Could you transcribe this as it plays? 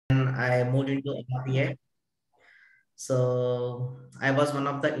I moved into RPA. So I was one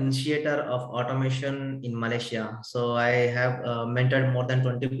of the initiator of automation in Malaysia. So I have mentored more than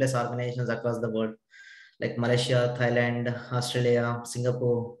 20 plus organizations across the world, like Malaysia, Thailand, Australia,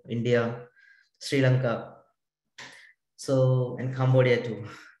 Singapore, India, Sri Lanka, so and Cambodia too.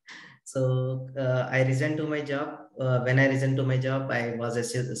 So I resigned to my job. When I resigned to my job, I was a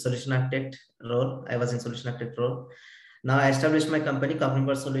solution architect role. I was in solution architect role. Now I established my company,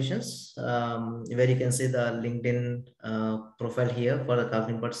 CognitBotz Solutions, where you can see the LinkedIn profile here for the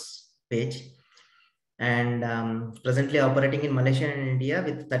CognitBotz page. And presently operating in Malaysia and India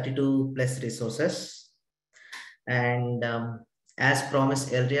with 32 plus resources. And as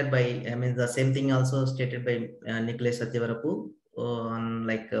promised earlier by, I mean, the same thing also stated by Nicholas Satyavarapu on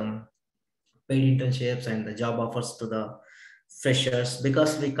paid internships and the job offers to the freshers,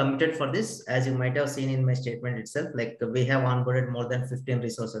 because we committed for this. As you might have seen in my statement itself, like we have onboarded more than 15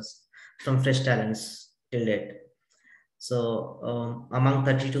 resources from fresh talents till date. So among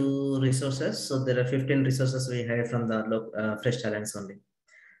 32 resources, so there are 15 resources we hired from the fresh talents only.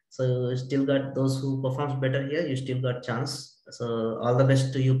 So you still got those who performs better here, you still got chance. So all the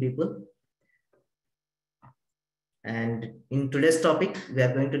best to you people. And in today's topic, we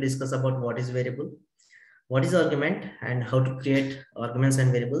are going to discuss about what is variable, what is argument, and how to create arguments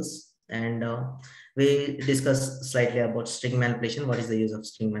and variables. And we discuss slightly about string manipulation, what is the use of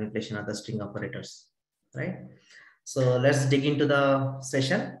string manipulation or the string operators, right? So let's dig into the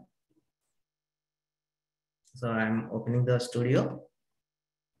session. So I'm opening the studio.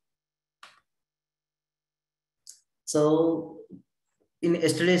 So in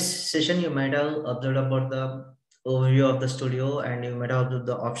yesterday's session, you might have observed about the overview of the studio, and you might have observed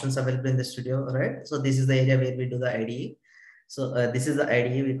the options available in the studio, right? So this is the area where we do the IDE. So this is the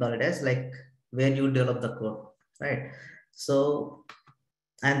IDE, we call it as like where you develop the code, right? So,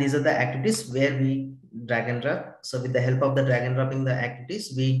 and these are the activities where we drag and drop. So with the help of the drag and dropping the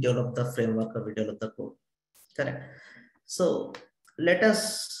activities, we develop the framework or we develop the code, correct? So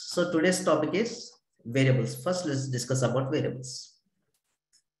so today's topic is variables. First, let's discuss about variables.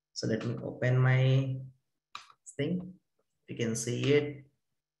 So let me open my thing. You can see it.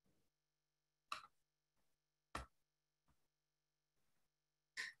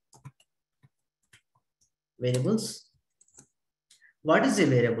 Variables. What is a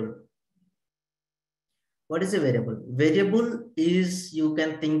variable? What is a variable? Variable is, you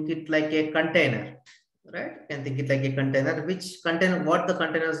can think it like a container, right? You can think it like a container, which container, what the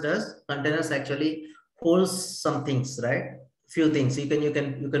containers does, containers actually holds some things, right? Few things you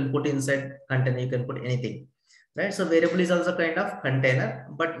can put inside container, you can put anything, right? So variable is also kind of container,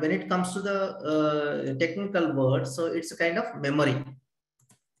 but when it comes to the technical word, so it's a kind of memory,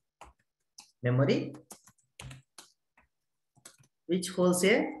 which holds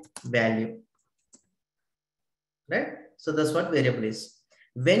a value, right? So that's what variable is.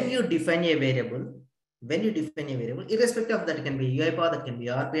 When you define a variable, irrespective of that, it can be UiPath, that can be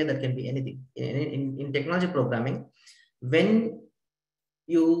RPA, that can be anything. In technology programming, when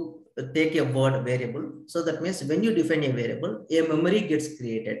you take a word variable, so that means when you define a variable, a memory gets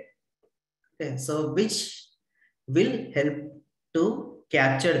created. Okay, so which will help to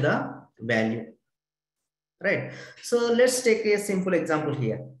capture the value, right? So let's take a simple example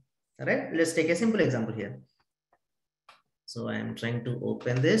here, right? Let's take a simple example here. So I'm trying to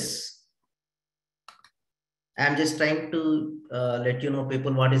open this. I'm just trying to let you know,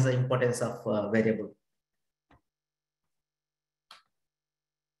 people, what is the importance of variable.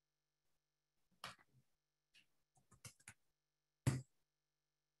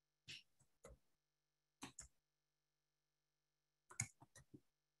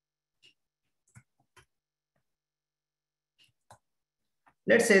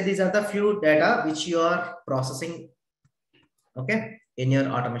 Let's say these are the few data which you are processing, okay, in your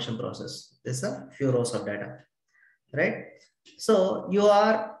automation process. This is a few rows of data, right? So you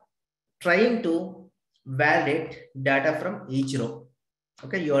are trying to validate data from each row.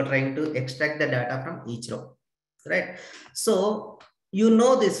 Okay, you are trying to extract the data from each row, right? So you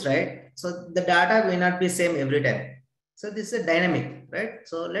know this, right? So the data may not be same every time. So this is a dynamic, right?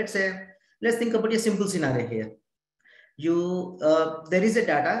 So let's think about a simple scenario here. You there is a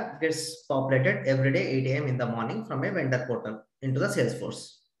data gets populated every day 8 a.m. in the morning from a vendor portal into the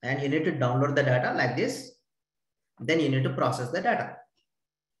Salesforce, and you need to download the data like this. Then you need to process the data,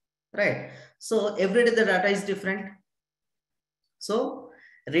 right? So every day the data is different. So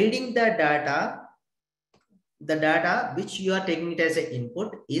reading the data which you are taking it as an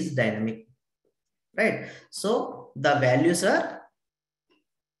input is dynamic, right? So the values are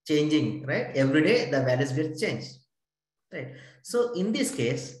changing, right? Every day the values get changed, right? So in this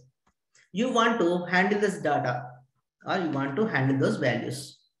case, You want to handle this data or you want to handle those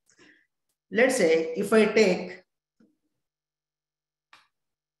values. Let's say if I take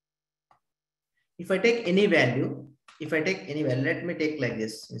any value, let me take like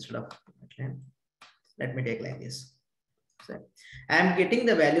this instead of, let me take like this. So I am getting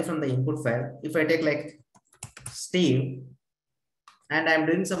the value from the input file. If I take like Steve and I'm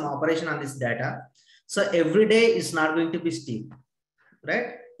doing some operation on this data, so every day is not going to be Steve,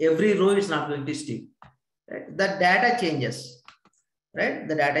 right? Every row is not going to Steve, right? The data changes, right?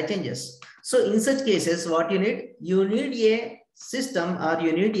 The data changes. So in such cases, what you need a system or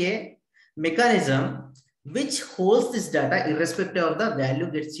you need a mechanism which holds this data irrespective of the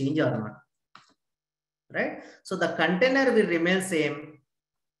value gets changed or not, right? So the container will remain same,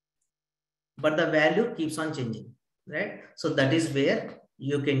 but the value keeps on changing, right? So that is where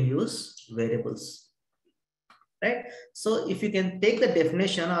you can use variables, right? So if you can take the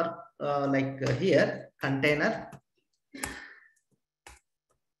definition or here, container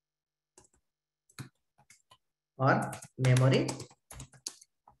or memory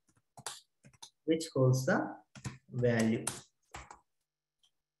which holds the value.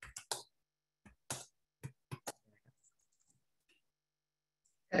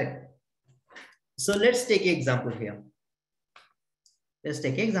 Correct. So let's take an example here.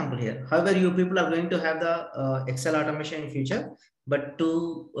 However, you people are going to have the Excel automation in future, but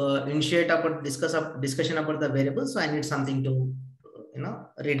to initiate about discussion about the variables, so I need something to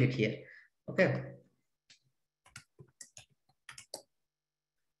read it here. Okay.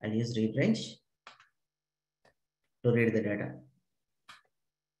 I'll use read range to read the data.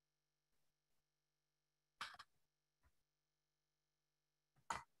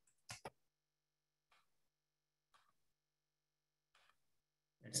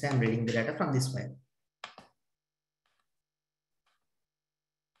 Let's say I'm reading the data from this file.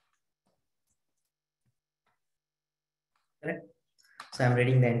 Correct. So I'm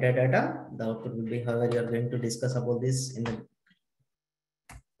reading the entire data. The output will be, however, you are going to discuss about this in the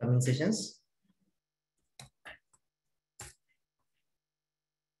coming sessions.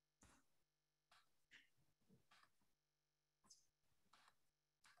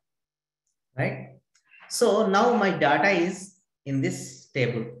 Right. So now my data is in this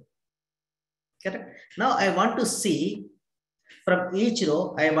table. Correct. Now I want to see from each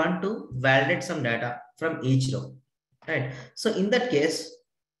row, I want to validate some data from each row. Right. So in that case,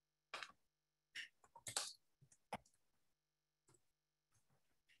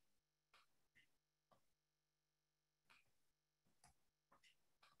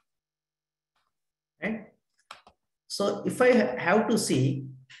 right. So if I have to see,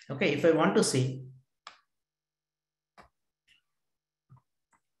 okay, if I want to see,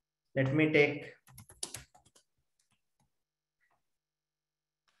 let me take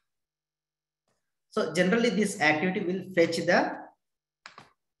so generally this activity will fetch the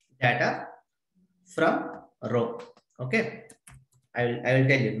data from row. Okay. I will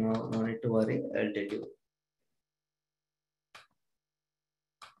tell you, no need to worry. I will tell you.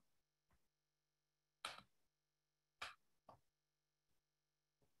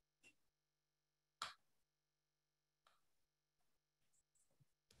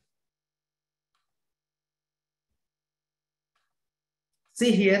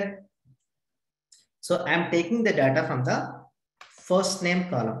 See here. So I'm taking the data from the first name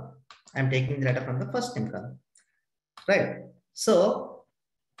column. I'm taking the data from the first name column. Right. So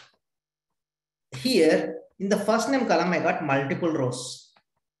here in the first name column, I got multiple rows.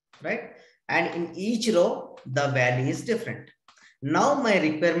 Right. And in each row, the value is different. Now my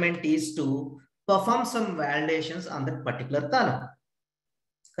requirement is to perform some validations on that particular column.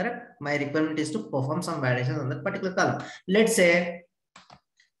 Correct. My requirement is to perform some validations on that particular column. Let's say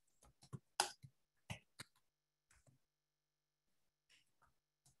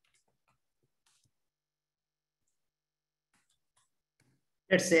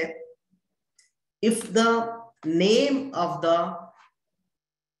if the name of the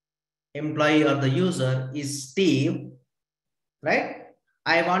employee or the user is Steve, right?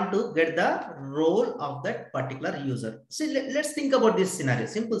 I want to get the role of that particular user. See, let's think about this scenario,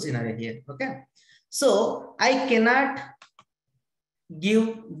 simple scenario here. Okay. So I cannot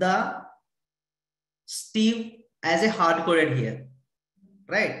give the Steve as a hard coded here,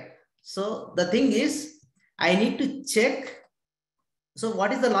 right? So the thing is, I need to check. So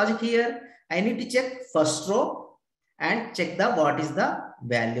what is the logic here? I need to check first row and check the what is the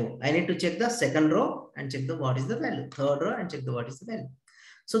value. I need to check the second row and check the what is the value. Third row and check the what is the value.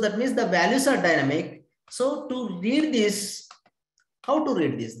 So that means the values are dynamic. So to read this, how to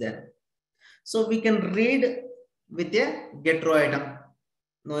read this then? So we can read with a get row item.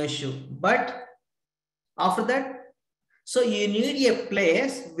 no issue. But after that, so you need a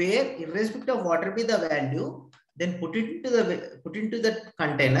place where irrespective of whatever be the value, then put into the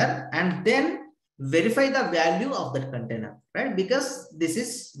container and then verify the value of that container, right? Because this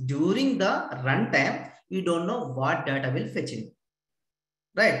is during the runtime, you don't know what data will fetch in,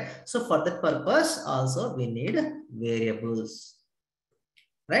 right? So for that purpose, also we need variables,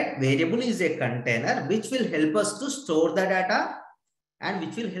 right? Variable is a container which will help us to store the data and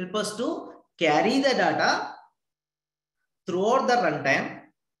which will help us to carry the data throughout the runtime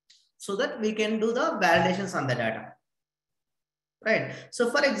so that we can do the validations on the data, right?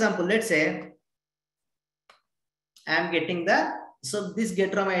 So for example, let's say I'm getting so this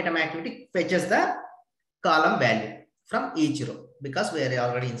get from item activity fetches the column value from each row because we are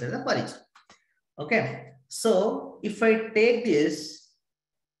already inside the for each. Okay. So if I take this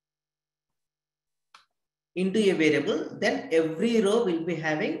into a variable, then every row will be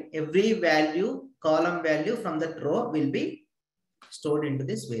having every value, column value from that row will be stored into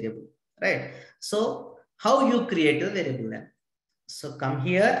this variable, right? So how you create a variable then? So come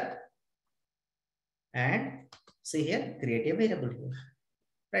here and see here, create a variable here,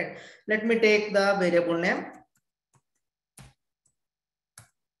 right? Let me take the variable name,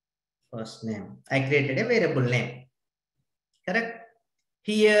 first name. I created a variable name, correct?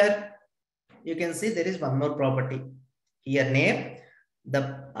 Here you can see there is one more property here, name.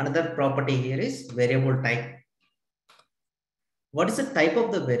 The another property here is variable type. What is the type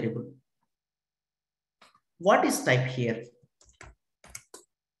of the variable? What is type here?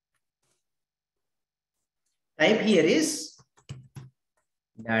 Type here is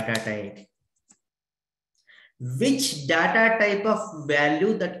data type. Which data type of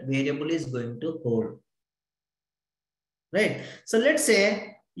value that variable is going to hold, right? So let's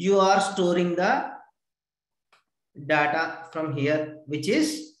say you are storing the data from here, which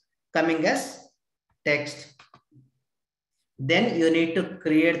is coming as text. Then you need to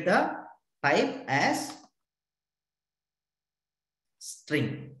create the type as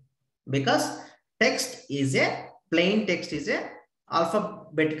string because text is a plain text is a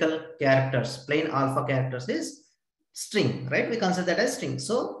alphabetical characters. Plain alpha characters is string, right? We consider that as string.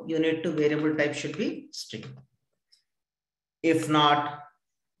 So you need to variable type should be string. If not,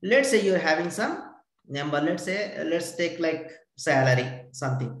 let's say you're having some number. Let's take like salary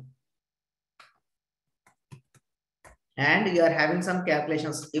something. And you are having some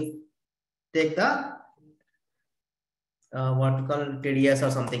calculations. If take the what we call TDS or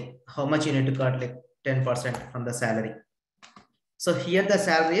something, how much you need to cut, like 10% from the salary. So here the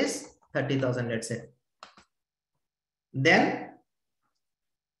salary is 30,000, let's say. Then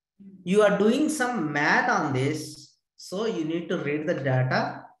you are doing some math on this. So you need to read the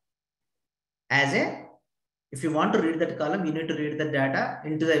data as if you want to read that column, you need to read the data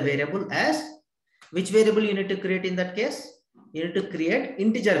into the variable as, which variable you need to create in that case? You need to create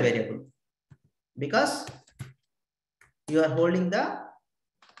integer variable because you are holding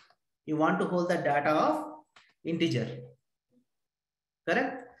you want to hold the data of integer,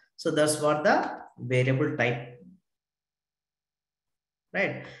 correct? So that's what the variable type,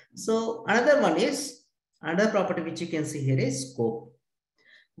 right? So another property which you can see here is scope.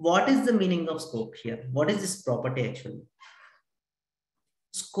 What is the meaning of scope here? What is this property actually?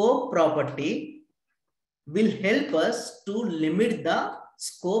 Scope property will help us to limit the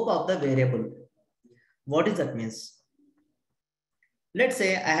scope of the variable. What does that means? Let's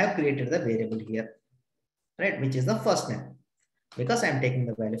say I have created the variable here, right? Which is the first name because I'm taking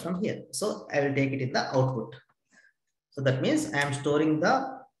the value from here. So I will take it in the output. So that means I am storing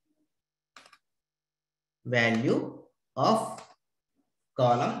the value of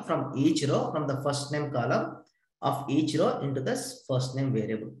column from each row, from the first name column of each row into this first name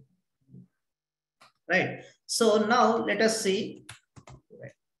variable, right? So now let us see,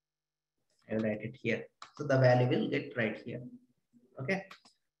 I'll write it here. So the value will get right here. Okay.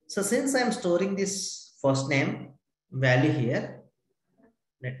 So since I'm storing this first name value here,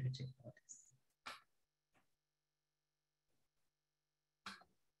 let me check what is,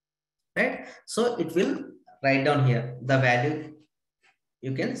 right? So it will write down here the value.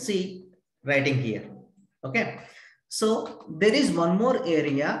 You can see writing here. Okay. So there is one more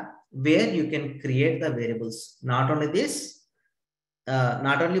area where you can create the variables. Not only this,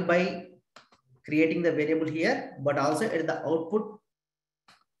 not only by creating the variable here, but also at the output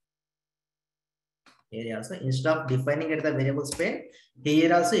area also. Instead of defining at the variable pane,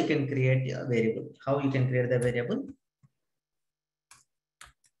 here also you can create a variable. How you can create the variable?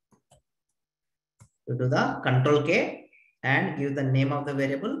 You do the Control K and give the name of the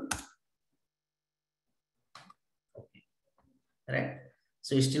variable. Okay. Right.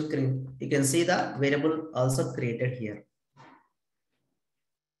 So you can see the variable also created here.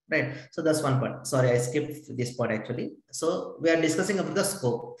 Right. So that's one part. Sorry, I skipped this part actually. So we are discussing about the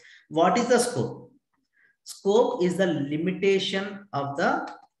scope. What is the scope? Scope is the limitation of the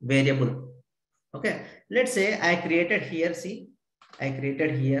variable. Okay. Let's say I created here, see, I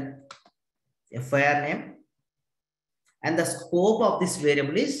created here a file name and the scope of this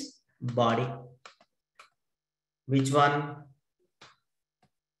variable is body. Which one?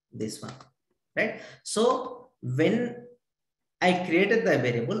 This one, right? So when I created the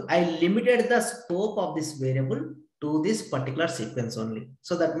variable, I limited the scope of this variable to this particular sequence only.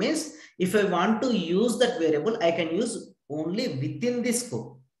 So that means if I want to use that variable, I can use only within this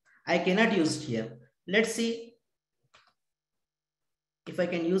scope. I cannot use it here. Let's see if I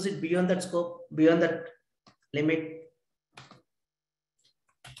can use it beyond that scope, beyond that limit.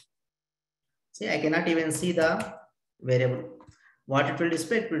 See, I cannot even see the variable. What it will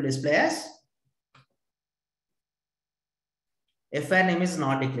display? It will display as FR name is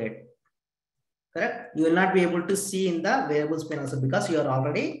not declared. Correct? You will not be able to see in the variables pane also because you are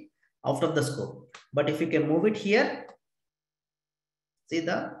already out of the scope. But if you can move it here, see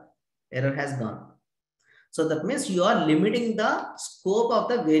the error has gone. So that means you are limiting the scope of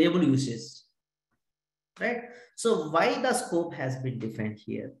the variable usage. Right? So why the scope has been defined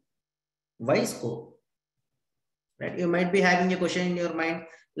here? Why scope? Right? You might be having a question in your mind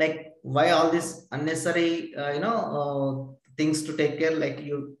like why all this unnecessary things to take care, like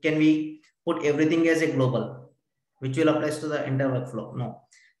can we put everything as a global which will apply to the entire workflow? No.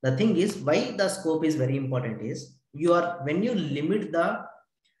 The thing is why the scope is very important is when you limit the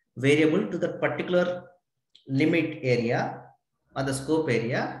variable to the particular limit area or the scope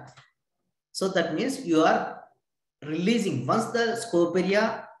area, so that means you are releasing, once the scope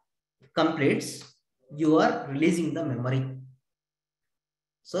area completes, you are releasing the memory.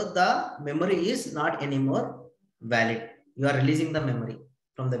 So the memory is not anymore valid. You are releasing the memory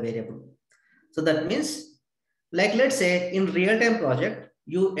from the variable. So that means, like let's say in real-time project,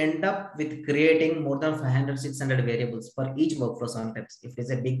 you end up with creating more than 500, 600 variables for each workflow sometimes, if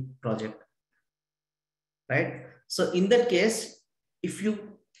it's a big project, right? So in that case, if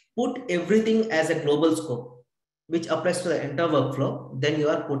you put everything as a global scope, which applies to the entire workflow, then you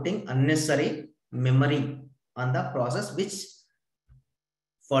are putting unnecessary memory on the process, which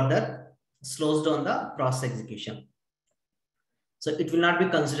further slows down the process execution. So it will not be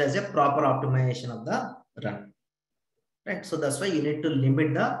considered as a proper optimization of the run, right? So that's why you need to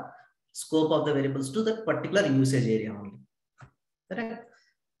limit the scope of the variables to that particular usage area only, correct?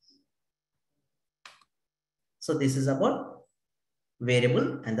 So this is about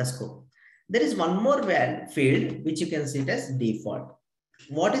variable and the scope. There is one more field which you can see it as default.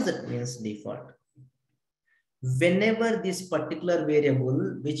 What is it means default? Whenever this particular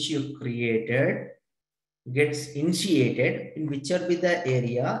variable which you created gets initiated in whichever be the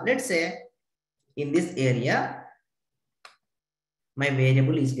area, let's say in this area, my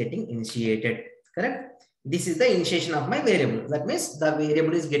variable is getting initiated, correct? This is the initiation of my variable. That means the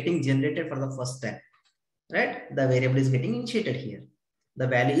variable is getting generated for the first time, right? The variable is getting initiated here. The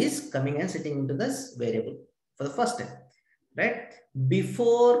value is coming and sitting into this variable for the first time, right?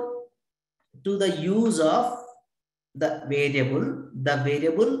 Before to the use of the variable,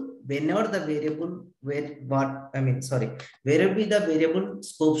 whenever the variable, wherever the variable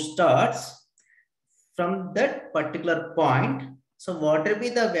scope starts, from that particular point, so whatever be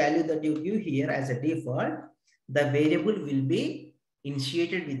the value that you give here as a default, the variable will be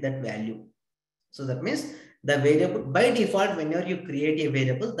initiated with that value. So that means the variable by default, whenever you create a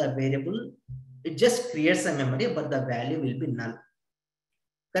variable, the variable, it just creates a memory, but the value will be null,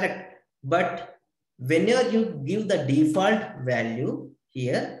 correct? But whenever you give the default value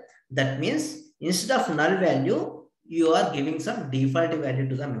here, that means instead of null value, you are giving some default value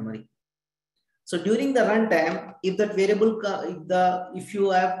to the memory. So during the runtime, if that variable, if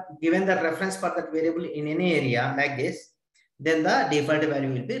you have given the reference for that variable in any area like this, then the default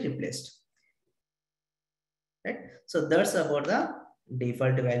value will be replaced. Right? So that's about the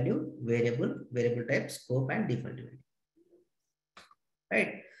default value, variable type, scope, and default value.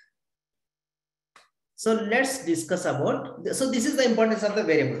 Right? So let's discuss about, so this is the importance of the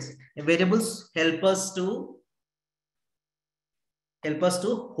variables. Variables help us to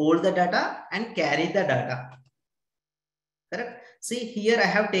hold the data and carry the data. Correct? See here, I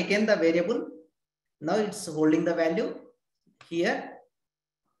have taken the variable. Now it's holding the value. Here,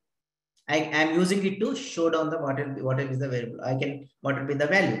 I am using it to show down the what is the variable. What will be the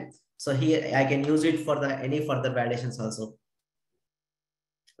value. So here I can use it for the any further validations also.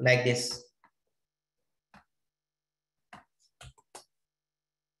 Like this.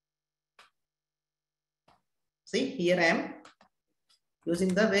 See, here I am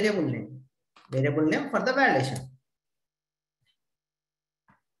using the variable name for the validation.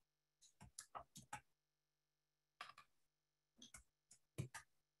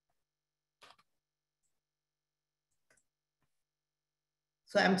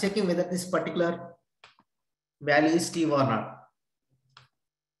 So I'm checking whether this particular value is Steve or not.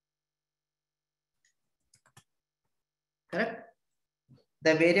 Correct?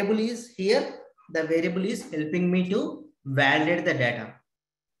 The variable is here. The variable is helping me to validate the data.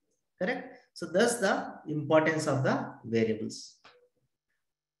 Correct? So that's the importance of the variables.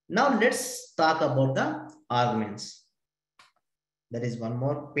 Now let's talk about the arguments. There is one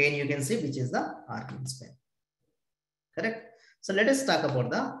more pane you can see, which is the arguments pane. Correct? So let us talk about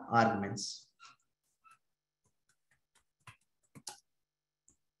the arguments.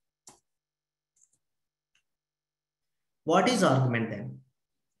 What is argument then?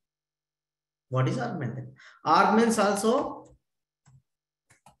 What is argument then? Arguments also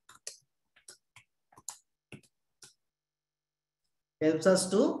helps us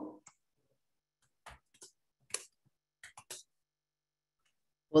to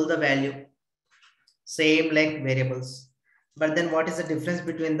pull the value, same like variables. But then what is the difference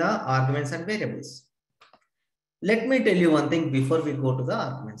between the arguments and variables? Let me tell you one thing before we go to the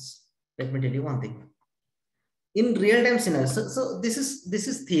arguments. Let me tell you one thing. In real-time scenarios, so this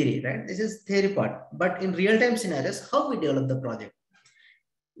is theory, right? This is theory part. But in real-time scenarios, how we develop the project?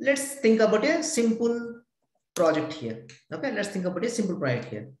 Let's think about a simple project here. Okay, let's think about a simple project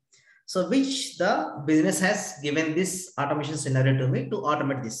here. So which the business has given this automation scenario to me to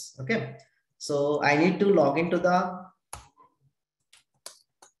automate this. Okay, so I need to log into the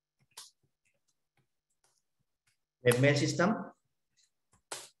webmail system,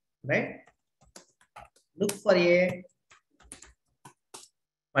 right? Look for a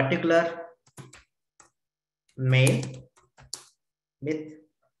particular mail with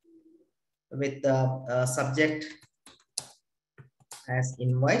the subject as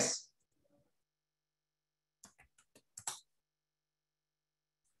invoice.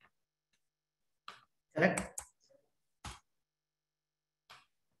 Correct?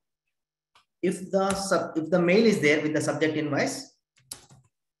 If the mail is there with the subject invoice,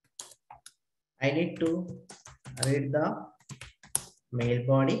 I need to read the mail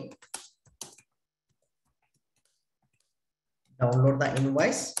body, download the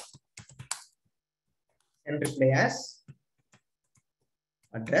invoice, and reply as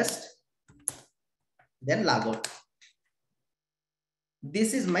addressed, then log out.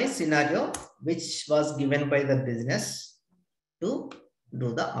 This is my scenario which was given by the business to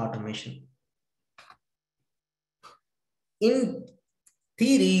do the automation. In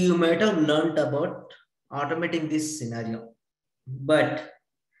theory, you might have learned about automating this scenario, but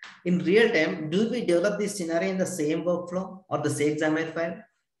in real time, do we develop this scenario in the same workflow or the same XAML file?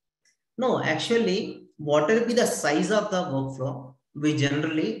 No, actually, whatever be the size of the workflow, we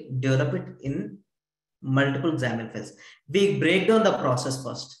generally develop it in multiple XAML files. We break down the process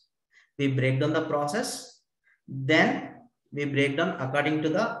first. We break down the process, then we break down according to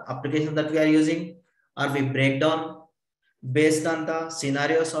the application that we are using, or we break down based on the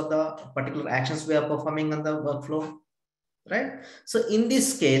scenarios or the particular actions we are performing on the workflow, right? So in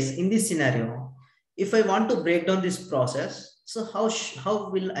this case, in this scenario, if I want to break down this process, so how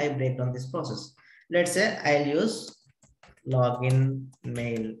will I break down this process? Let's say I'll use login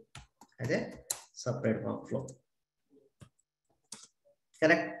mail as a separate workflow.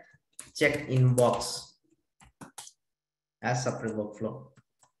 Correct? Check inbox as separate workflow.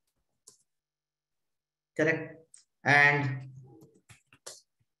 Correct? And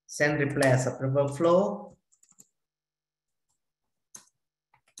send reply as separate workflow.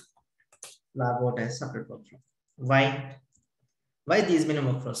 Log out as separate workflow. Why? Why these many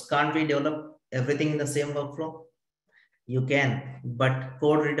workflows? Can't we develop everything in the same workflow? You can, but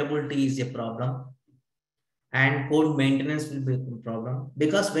code readability is a problem. And code maintenance will be a problem.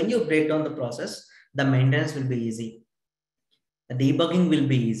 Because when you break down the process, the maintenance will be easy. The debugging will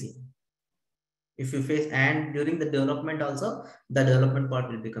be easy. If you face, and during the development also, the development part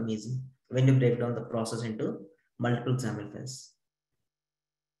will become easy when you break down the process into multiple XAML files.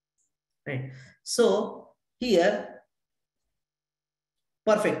 Right. So here,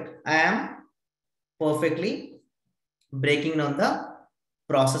 perfect. I am perfectly breaking down the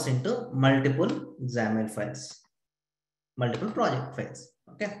process into multiple XAML files, multiple project files.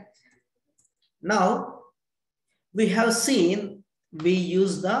 Okay. Now we have seen we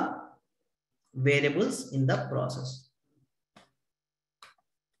use the variables in the process.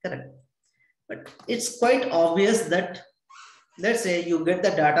 Correct. But it's quite obvious that let's say you get the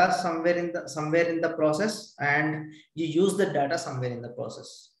data somewhere in the process, and you use the data somewhere in the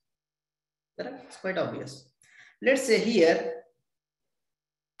process. Correct? It's quite obvious. Let's say here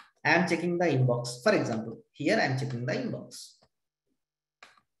I am checking the inbox. For example, here I am checking the inbox,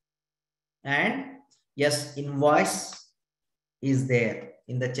 and yes, invoice is there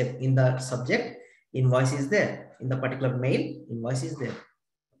in the check in the subject. Invoice is there in the particular mail. Invoice is there.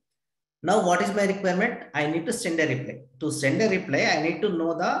 Now, what is my requirement? I need to send a reply. To send a reply, I need to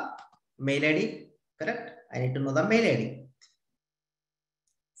know the mail ID. Correct? I need to know the mail ID.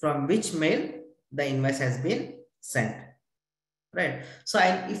 From which mail the invoice has been sent. Right? So,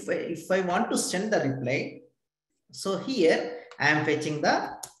 if I want to send the reply, so here I am fetching the,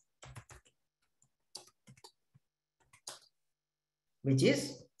 which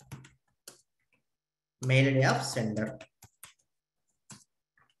is mail ID of sender.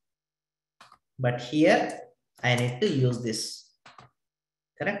 But here I need to use this.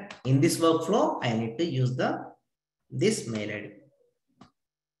 Correct? In this workflow, I need to use this mail ID.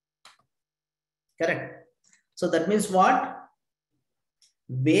 Correct? So that means what?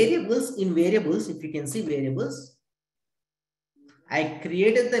 Variables, in variables, if you can see variables, I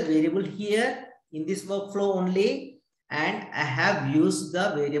created the variable here in this workflow only, and I have used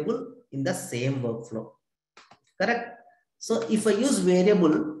the variable in the same workflow. Correct? So if I use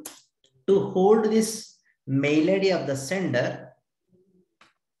variable to hold this mail ID of the sender,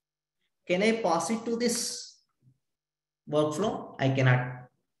 can I pass it to this workflow? I cannot,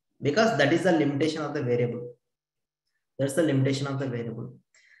 because that is the limitation of the variable. That's the limitation of the variable.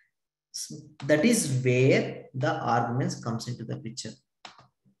 So that is where the arguments comes into the picture.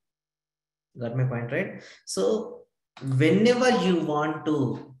 Got my point, right? So whenever you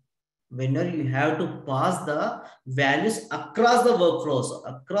have to pass the values across the workflows,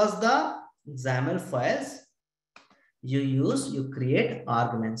 across the XAML files, you create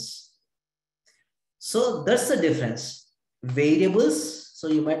arguments. So that's the difference. Variables. So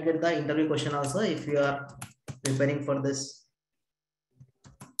you might get the interview question also if you are preparing for this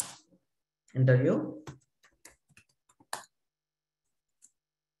interview.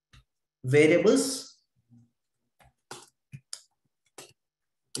 Variables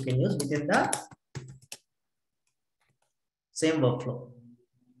you can use within the same workflow.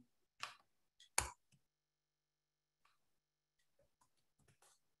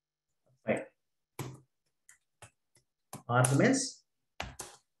 Right. Arguments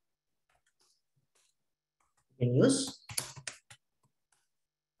you can use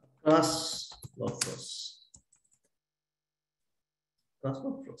across workflows.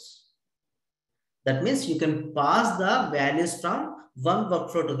 That means you can pass the values from one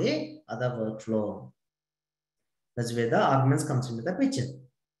workflow to the other workflow. That's where the arguments comes into the picture.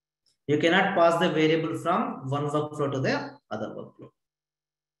 You cannot pass the variable from one workflow to the other workflow.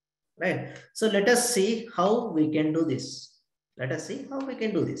 Right? So let us see how we can do this.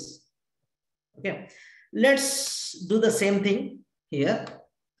 Okay. Let's do the same thing here.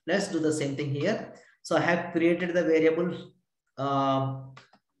 So I have created the variable.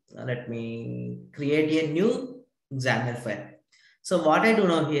 Let me create a new XAML file. So what I do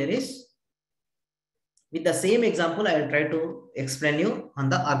now here is, with the same example, I will try to explain you on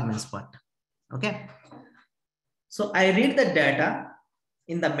the arguments part. Okay. So I read the data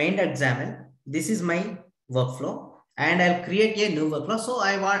in the main.xaml. This is my workflow, and I'll create a new workflow. So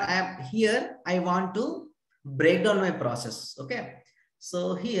I want to break down my process. Okay.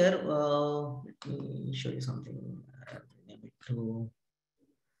 So here, let me show you something.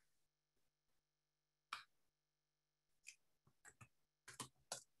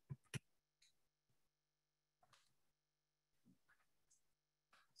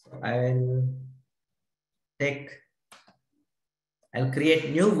 I'll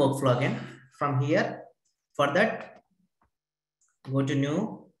create new workflow again from here. For that, go to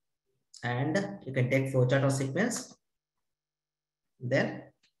new, and you can take flowchart or sequence. Then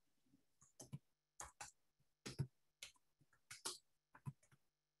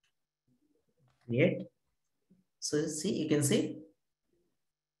create. So you can see.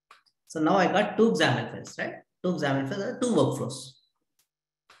 So now I got two XAML files, right? Two XAML files, two workflows.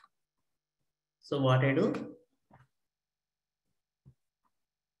 So what I do,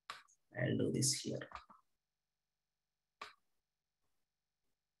 I'll do this here.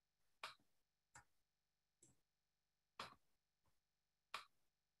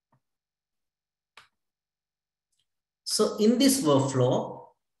 So in this workflow,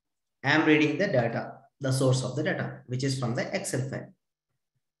 I am reading the data, the source of the data, which is from the Excel file,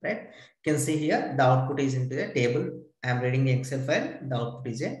 right? You can see here, the output is into a table. I am reading the Excel file. The output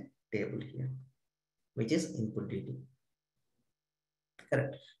is a table here, which is input DT.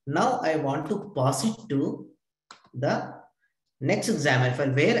 Correct. Now I want to pass it to the next XAML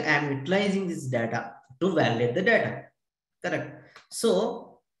file where I am utilizing this data to validate the data. Correct.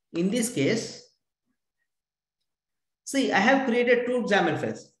 So in this case, see, I have created two XAML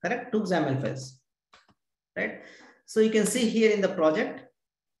files. Correct. Two XAML files. Right. So you can see here in the project,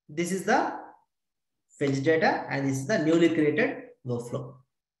 this is the fetch data and this is the newly created workflow.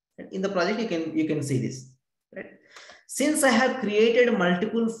 In the project, you can see this. Right. Since I have created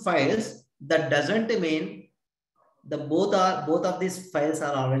multiple files, that doesn't mean the both of these files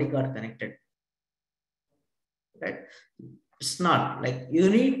are already got connected. Right. It's not like you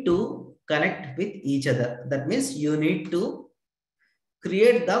need to connect with each other. That means you need to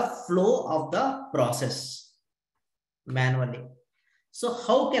create the flow of the process manually. So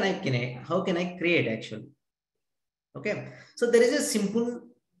how can I connect? How can I create actually? Okay. So there is a simple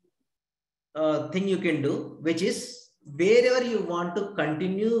thing you can do, which is wherever you want to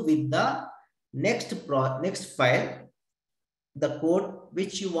continue with the next file, the code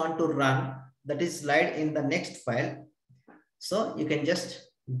which you want to run, that is slide in the next file. So you can just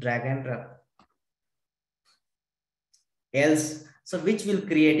drag and drop. Else, so which will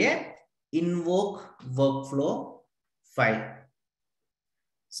create a invoke workflow file.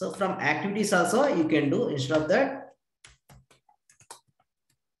 So from activities also you can do, instead of that,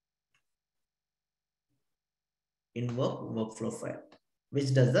 invoke workflow file,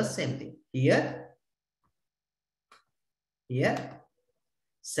 which does the same thing. Here,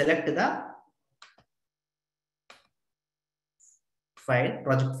 select the file,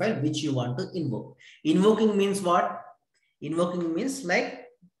 project file, which you want to invoke. Invoking means what? Invoking means like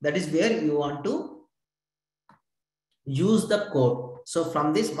that is where you want to use the code. So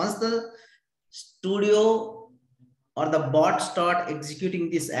from this, once the studio or the bot start executing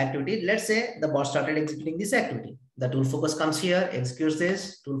this activity, let's say the bot started executing this activity. The tool focus comes here, executes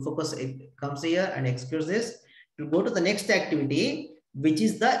this, tool focus comes here and executes this. To go to the next activity, which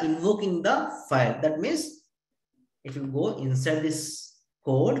is the invoking the file. That means it will go inside this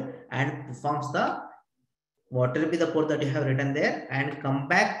code and performs the what will be the code that you have written there and come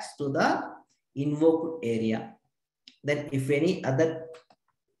back to the invoked area. Then if any other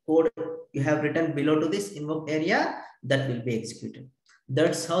code you have written below to this invoked area, that will be executed.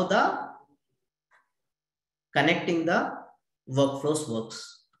 That's how the connecting the workflows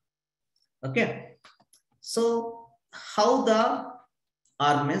works. Okay. So how the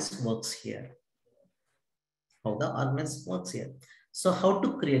arguments works here? How the arguments works here? So how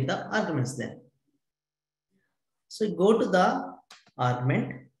to create the arguments then? So go to the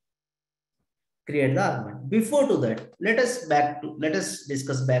argument, create the argument. Before to that, let us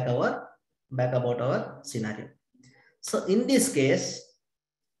discuss back about our scenario. So in this case,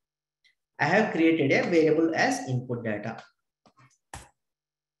 I have created a variable as input data.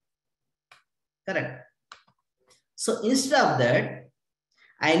 Correct. So instead of that,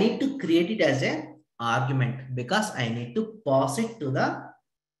 I need to create it as an argument because I need to pass it to the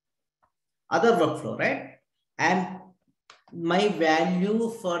other workflow, right? And my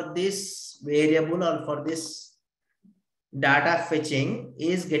value for this variable or for this data fetching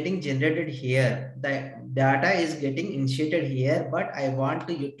is getting generated here. The data is getting initiated here, but I want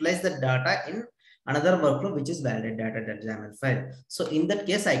to utilize the data in another workflow, which is valid data.xaml file. So in that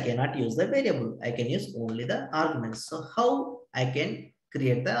case, I cannot use the variable. I can use only the arguments. So how I can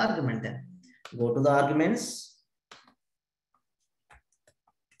create the argument then? Go to the arguments.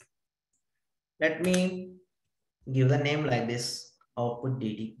 Let me give the name like this, output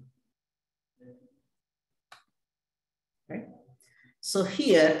DD. Right? So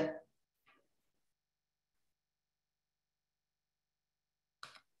here,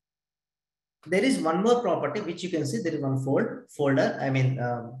 there is one more property which you can see. There is one folder,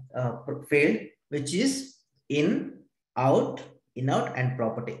 field, which is in, out, and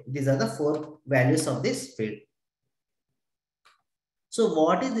property. These are the 4 values of this field. So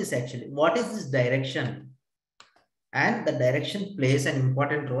what is this actually? What is this direction? And the direction plays an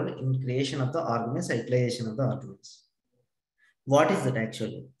important role in creation of the arguments, utilization of the arguments. What is that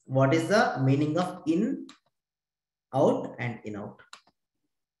actually? What is the meaning of in, out, and in, out?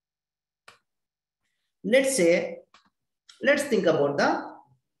 Let's think about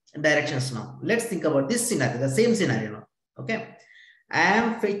the directions now. Let's think about this scenario, the same scenario now. Okay. I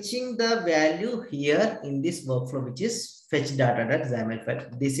am fetching the value here in this workflow, which is fetch data.xaml file.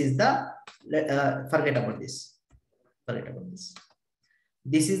 This is the, forget about this.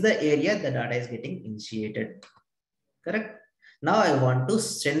 This is the area the data is getting initiated. Correct. Now I want to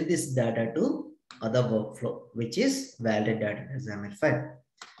send this data to other workflow, which is valid data.xaml file.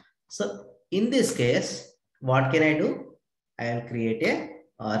 So in this case, what can I do? I will create a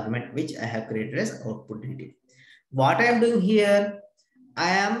argument which I have created as output detail. What I am doing here, I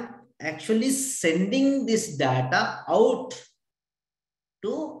am actually sending this data out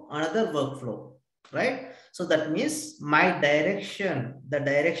to another workflow, right? So that means my direction, the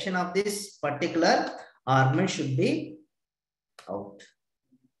direction of this particular argument should be out,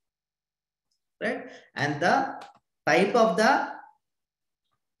 right? And the type of the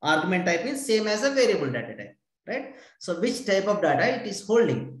argument type is same as a variable data type, right? So which type of data it is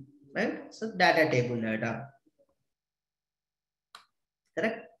holding, right? So data table data,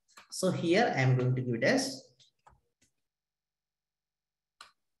 correct? So here I am going to give it as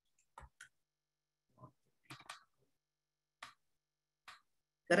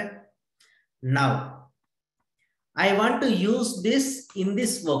correct. Now I want to use this in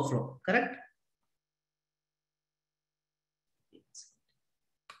this workflow, correct?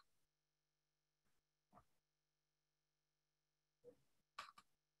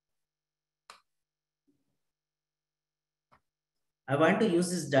 I want to use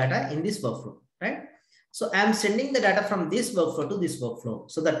this data in this workflow, right? So I'm sending the data from this workflow to this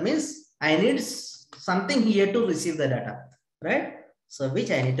workflow. So that means I need something here to receive the data, right? So which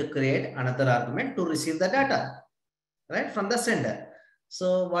I need to create another argument to receive the data, right, from the sender.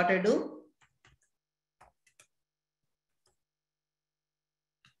 So what I do,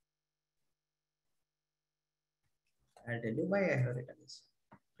 I'll tell you why I have written this.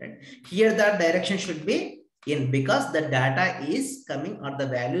 Right? Here the direction should be in because the data is coming or the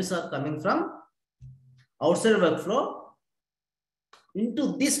values are coming from outside workflow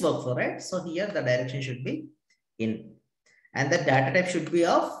into this workflow, right? So here the direction should be in and the data type should be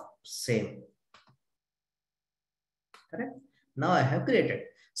of same. Correct? Now I have created.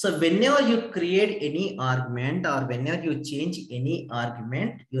 So whenever you create any argument or whenever you change any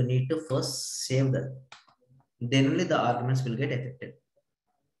argument, you need to first save that. Then only the arguments will get affected.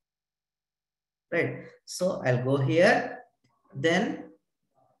 Right? So I'll go here. Then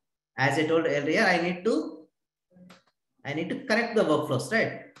as I told earlier, I need to connect the workflows,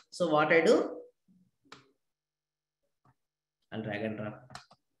 right? So what I do, I'll drag and drop.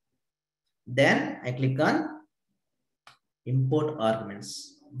 Then I click on import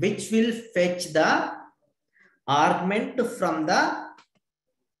arguments, which will fetch the argument from the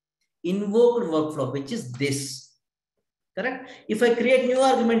invoked workflow, which is this. Correct? If I create new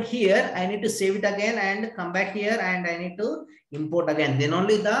argument here, I need to save it again and come back here and I need to import again. Then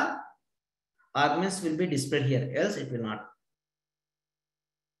only the arguments will be displayed here, else it will not.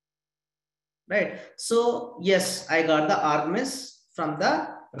 Right? So yes, I got the arguments from the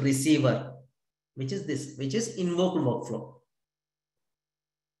receiver, which is this, which is invoked workflow.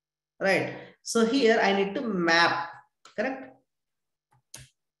 Right? So here I need to map, correct?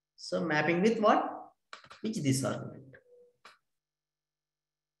 So mapping with what? Which this argument.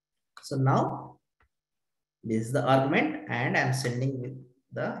 So now this is the argument and I'm sending with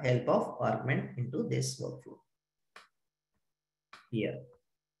the help of argument into this workflow here.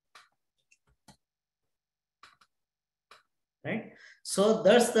 Right? So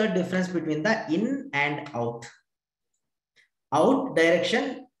that's the difference between the in and out. Out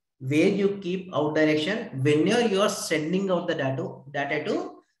direction, where you keep out direction, whenever you are sending out the data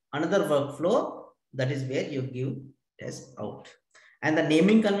to another workflow, that is where you give as out. And the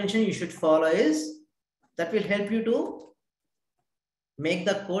naming convention you should follow is that will help you to make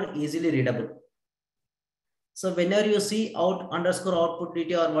the code easily readable. So whenever you see out underscore output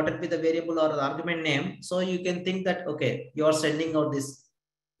detail or whatever be the variable or the argument name, so you can think that, okay, you are sending out this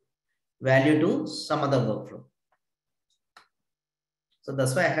value to some other workflow. So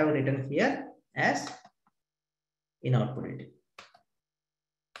that's why I have written here as in output detail.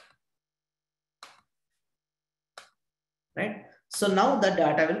 Right? So now the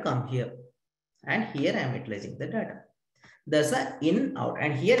data will come here and here I am utilizing the data. There's a in out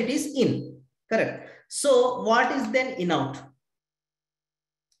and here it is in, correct? So what is then in out?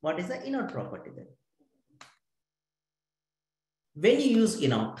 What is the in out property then? When you use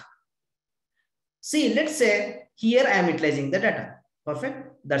in out, see, let's say here I am utilizing the data.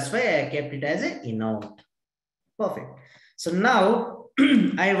 Perfect. That's why I kept it as a in out. Perfect. So now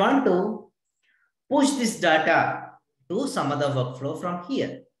I want to push this data to some other workflow from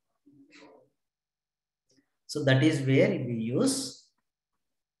here. So that is where we use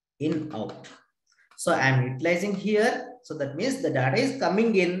in out. So I'm utilizing here. So that means the data is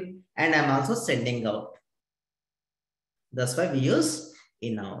coming in and I'm also sending out. That's why we use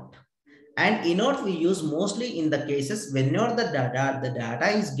in out. And in out we use mostly in the cases whenever the data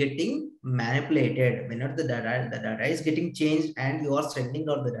is getting manipulated, whenever the data is getting changed and you are sending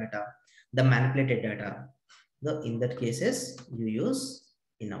out the data, the manipulated data. in that cases, you use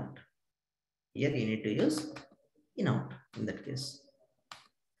in out. Here you need to use in out in that case.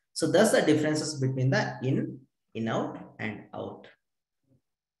 So that's the differences between the in out and out.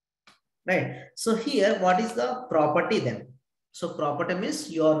 Right. So here, what is the property then? So property means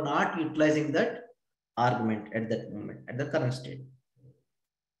you are not utilizing that argument at that moment, at the current state.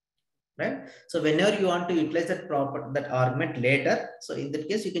 Right. So whenever you want to utilize that argument later, so in that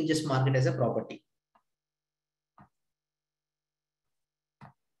case, you can just mark it as a property.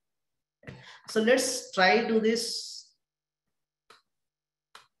 So let's try to this.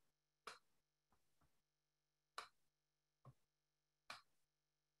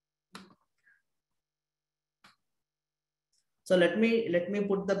 So let me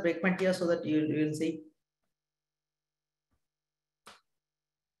put the breakpoint here so that you will see.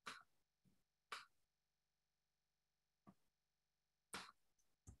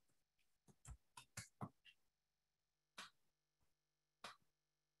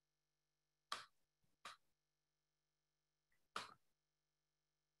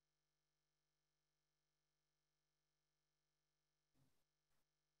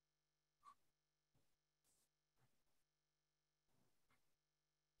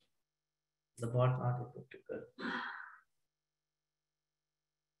 The bot not able to go.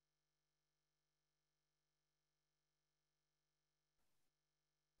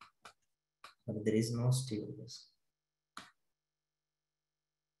 But there is no stewardess.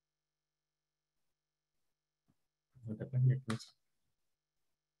 What happened? Let me check.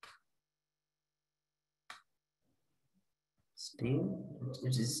 Steve,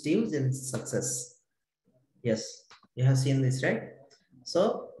 it is Steve's in success. Yes, you have seen this, right?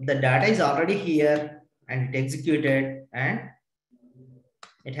 So the data is already here and it executed and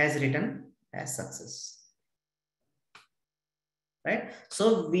it has written as success. Right?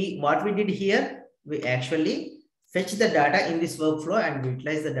 So what we did here, we actually fetch the data in this workflow and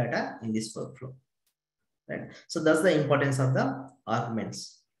utilize the data in this workflow. Right? So that's the importance of the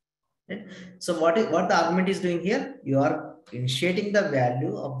arguments. Right? So what the argument is doing here, you are initiating the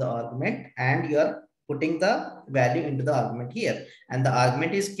value of the argument and you are putting the value into the argument here, and the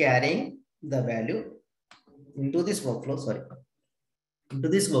argument is carrying the value into this workflow,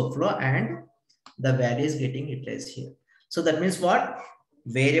 and the value is getting utilized here. So that means what?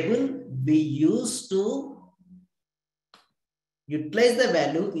 Variable we use to utilize the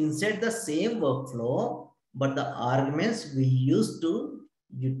value inside the same workflow, but the arguments we use to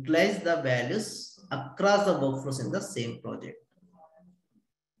utilize the values across the workflows in the same project.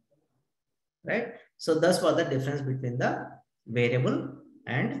 Right? So that's what the difference between the variable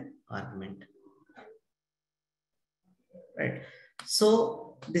and argument. Right?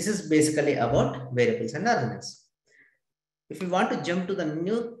 So this is basically about variables and arguments. If you want to jump to the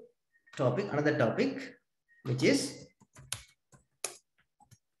new topic, another topic, which is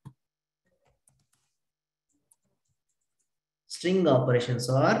string operations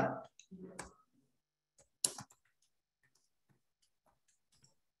or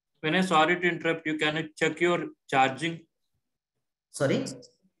Vinay, sorry to interrupt you. Can you check your charging? Sorry?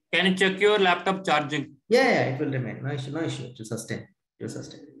 Can you check your laptop charging? Yeah, it will remain. No issue to sustain.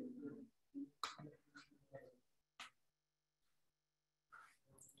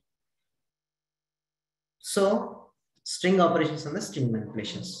 So string operations and the string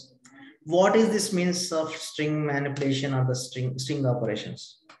manipulations. What is this means of string manipulation or the string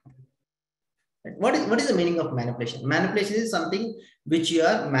operations? What is the meaning of manipulation? Manipulation is something which you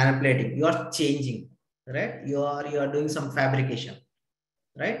are manipulating, you are changing, right? You are doing some fabrication,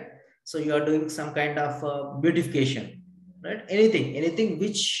 right? So you are doing some kind of beautification, right? Anything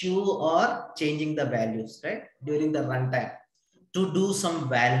which you are changing the values, right? During the runtime to do some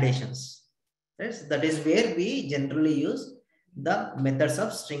validations, right? So that is where we generally use the methods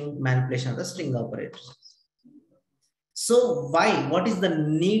of string manipulation of the string operators. So why? What is the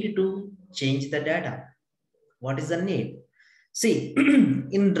need to change the data? What is the need? See,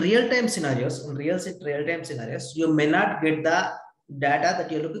 in real-time scenarios, you may not get the data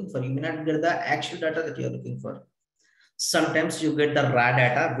that you're looking for. You may not get the actual data that you're looking for. Sometimes you get the raw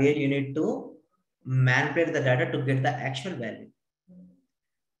data where you need to manipulate the data to get the actual value.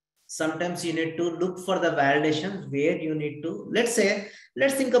 Sometimes you need to look for the validation where you need to, let's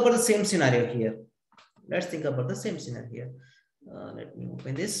think about the same scenario here. Let me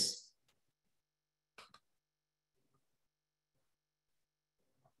open this.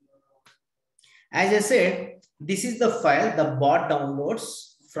 As I said, this is the file the bot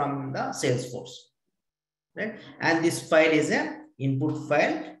downloads from the Salesforce, right? And this file is an input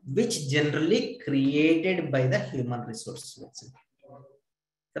file which generally created by the human resource. Let's say.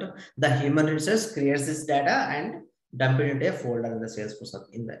 The human resource creates this data and dump it into a folder in the Salesforce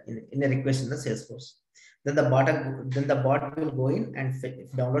in a request in the Salesforce. Then the bot will go in and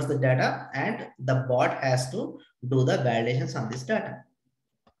downloads the data, and the bot has to do the validations on this data.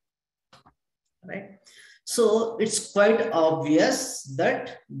 Right? So it's quite obvious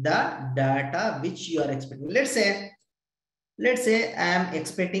that the data which you are expecting, let's say I am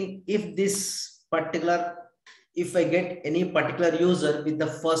expecting if I get any particular user with the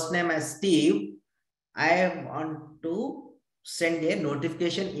first name as Steve, I want to send a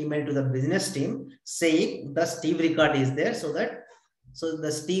notification email to the business team saying the Steve record is there, so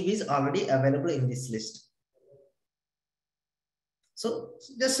the Steve is already available in this list. So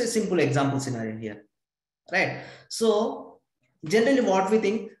just a simple example scenario here, right? So generally what we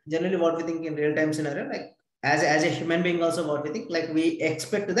think in real-time scenario, like as a human being also, what we think, like we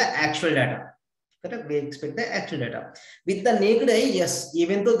expect the actual data. Correct? We expect the actual data. With the naked eye, yes,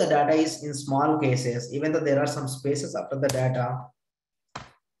 even though the data is in small cases, even though there are some spaces after the data,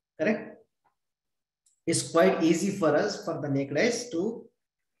 correct? It's quite easy for us, for the naked eyes, to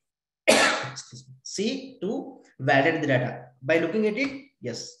see, to validate the data. By looking at it,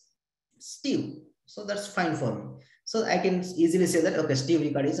 yes, Steve. So that's fine for me. So I can easily say that, okay, Steve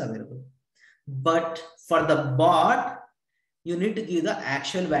record is available. But for the bot, you need to give the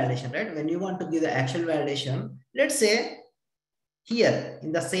actual validation, right? When you want to give the actual validation, let's say here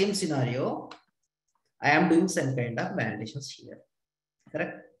in the same scenario, I am doing some kind of validations here,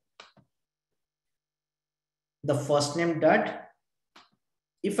 correct? The first name dot,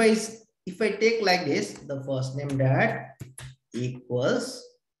 if I take like this, the first name dot equals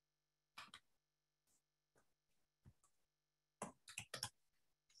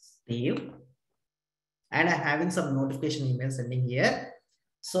Steve, and I'm having some notification email sending here.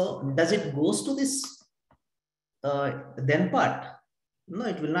 So does it goes to this then part? No,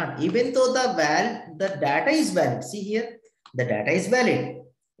 it will not. Even though the data is valid. See here, the data is valid.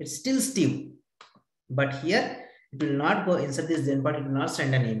 It's still Steve. But here it will not go inside this then part. It will not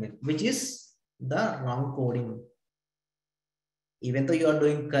send an email, which is the wrong coding. Even though you are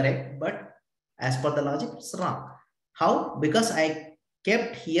doing correct, but as per the logic, it's wrong. How? Because I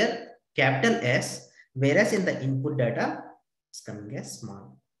kept here capital S, whereas in the input data, it's coming as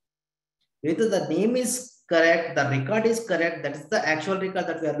small. Whether the name is correct, the record is correct, that is the actual record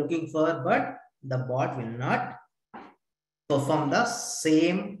that we are looking for, but the bot will not perform the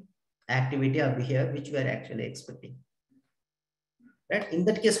same activity or behavior which we are actually expecting. Right? In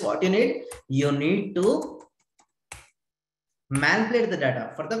that case, what you need? You need to manipulate the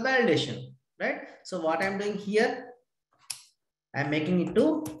data for the validation. Right? So what I'm doing here, I'm making it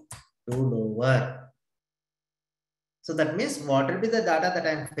to lower. So that means what will be the data that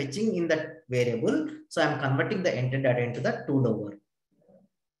I'm fetching in that variable. So I'm converting the entered data into the to lower.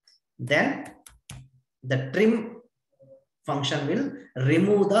 Then the trim function will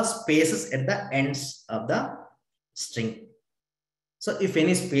remove the spaces at the ends of the string. So if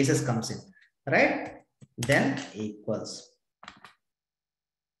any spaces comes in, right? Then equals.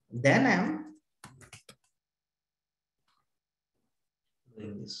 Then I'm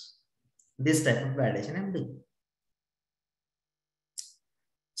doing this type of validation I'm doing.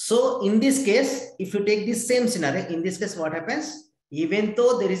 So in this case, if you take this same scenario, in this case, what happens? Even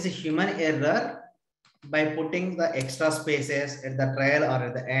though there is a human error by putting the extra spaces at the trail or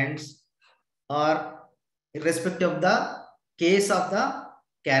at the ends, or irrespective of the case of the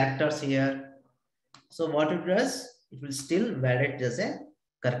characters here. So what it does, it will still validate as a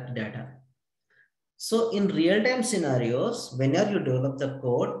correct data. So in real-time scenarios, whenever you develop the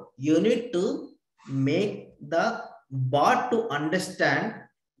code, you need to make the bot to understand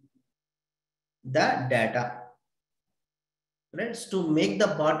the data. Right? To make the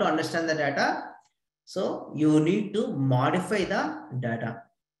bot to understand the data, so you need to modify the data.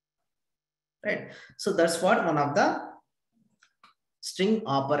 Right? So that's what one of the string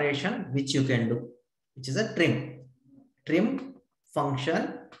operation which you can do, which is a trim. Trim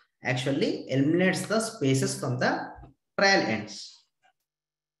function actually eliminates the spaces from the trail ends.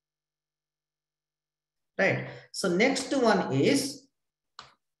 Right? So next one is,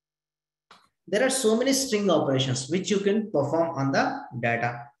 there are so many string operations which you can perform on the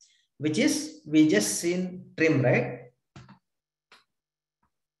data, which is we just seen trim, right?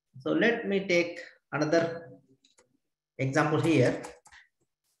 So let me take another example here.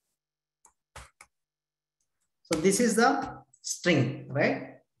 So this is the string,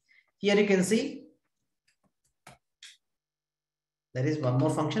 right? Here you can see there is one more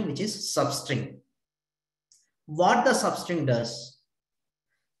function which is substring. What the substring does?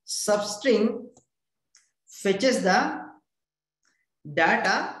 Substring fetches the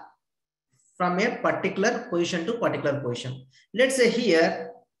data from a particular position to particular position. Let's say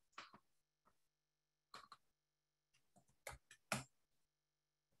here,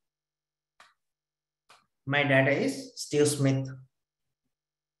 my data is Steve Smith,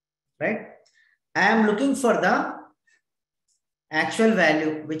 right? I am looking for the actual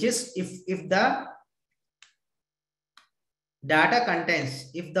value, which is if the data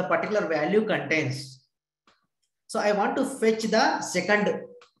contains, if the particular value contains. So I want to fetch the second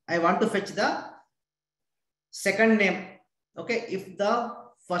name. Okay, if the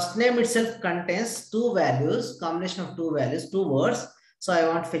first name itself contains two values, combination of two values, two words, so I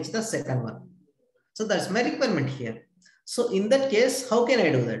want to fetch the second one. So that's my requirement here. So in that case, how can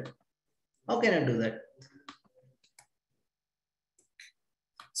I do that?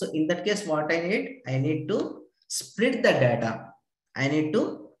 So in that case, what I need to split the data.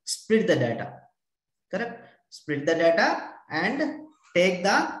 Correct? Split the data and take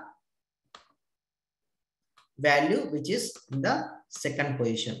the value which is in the second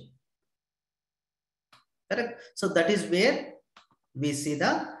position. Correct? So that is where we see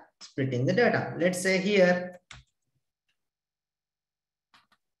the splitting the data. Let's say here,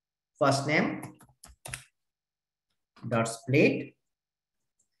 first name dot split.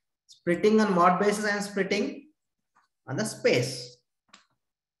 Splitting on what basis I am splitting? On the space.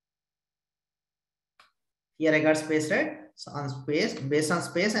 Here I got space, right? So on space, based on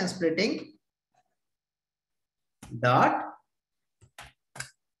space, I am splitting dot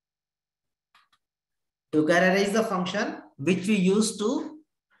to characterize the function which we use to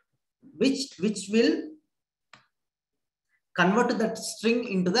which will convert that string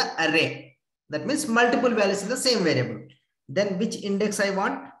into the array. That means multiple values in the same variable. Then which index I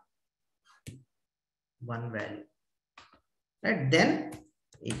want? One value. Right? Then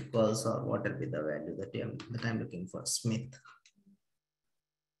equals, or what will be the value that I'm looking for? Smith.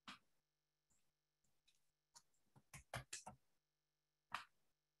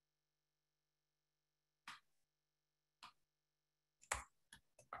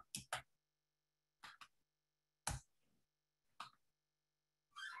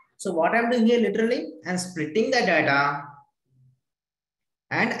 So what I'm doing here, literally, I'm splitting the data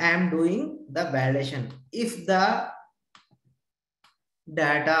and I'm doing the validation. If the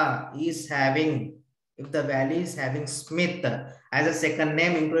data is having, if the value is having Smith as a second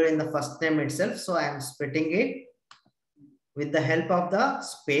name included in the first name itself, so I am splitting it with the help of the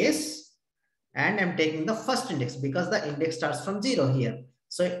space and I'm taking the first index because the index starts from 0 here.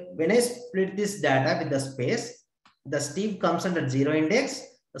 So when I split this data with the space, the Steve comes under 0 index,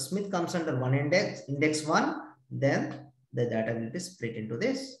 the Smith comes under 1 index 1, then the data will be split into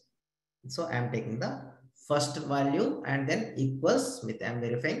this. So I'm taking the first value and then equals Smith. I'm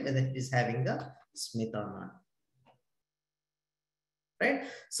verifying whether it is having the Smith or not. Right?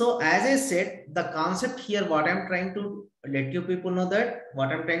 So as I said, the concept here, what I'm trying to let you people know that what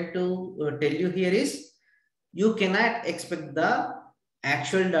I'm trying to tell you here is you cannot expect the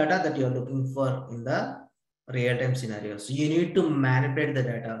actual data that you're looking for in the real-time scenarios. So you need to manipulate the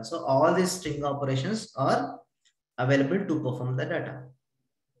data. So all these string operations are available to perform the data,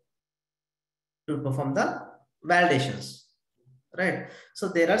 to perform the validations, right? So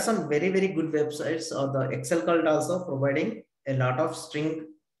there are some very, very good websites or the Excel cult also providing a lot of string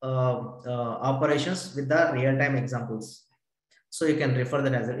operations with the real-time examples. So you can refer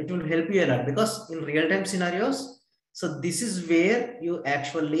that as well. It will help you a lot because in real-time scenarios, so this is where you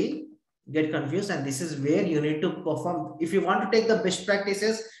actually get confused and this is where you need to perform. If you want to take the best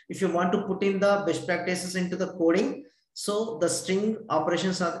practices, if you want to put in the best practices into the coding, so the string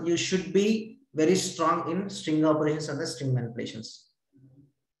operations are, you should be very strong in string operations and the string manipulations.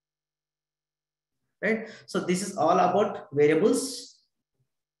 Right? So this is all about variables,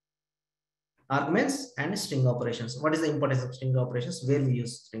 arguments, and string operations. What is the importance of string operations? Where we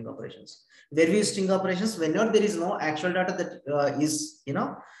use string operations? Where we use string operations? Whenever there is no actual data that is,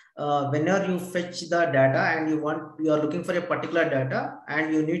 whenever you fetch the data and you are looking for a particular data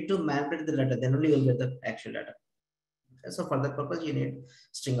and you need to manipulate the data, then only you'll get the actual data. So for that purpose, you need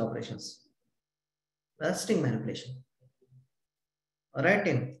string operations. That's string manipulation. All right,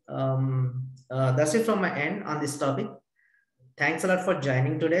 team. That's it from my end on this topic. Thanks a lot for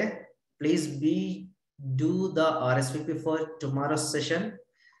joining today. Please do the RSVP for tomorrow's session.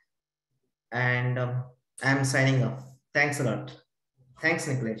 And I'm signing off. Thanks a lot. Thanks,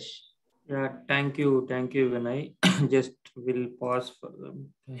 Niklesh. Yeah, thank you, Vinay. Just will pause for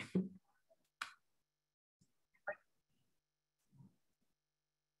them.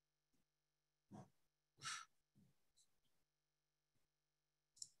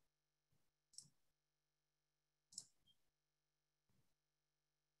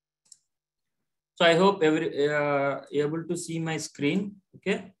 So I hope able to see my screen.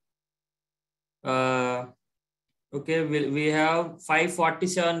 Okay. Okay, we have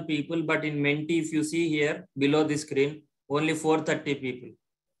 547 people, but in Menti, if you see here below the screen, only 430 people.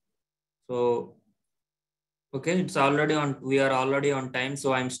 So, okay, it's already on. We are already on time,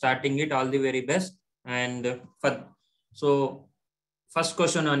 so I'm starting it. All the very best. And so, first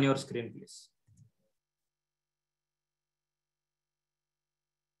question on your screen, please.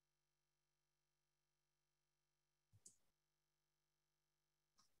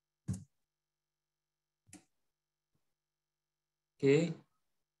 Okay,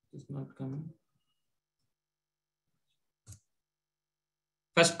 it's not coming.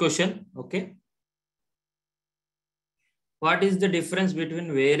 First question, okay. What is the difference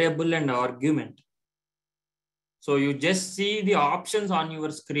between variable and argument? So you just see the options on your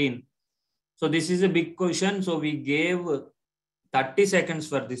screen. So this is a big question. So we gave 30 seconds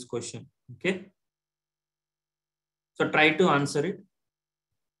for this question, okay. So try to answer it.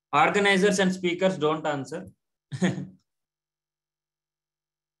 Organizers and speakers don't answer.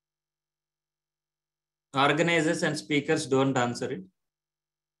 Organizers and speakers don't answer it.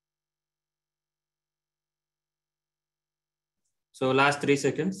 So last 3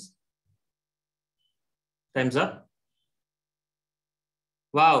 seconds. Time's up.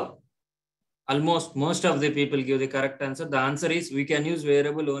 Wow. Almost most of the people give the correct answer. The answer is we can use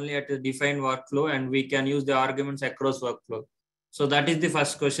variable only at a defined workflow and we can use the arguments across workflow. So that is the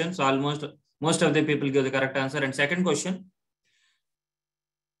first question. So almost most of the people give the correct answer. And second question.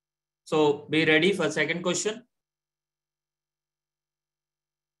 So be ready for second question.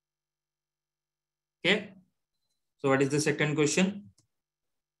 Okay. So what is the second question?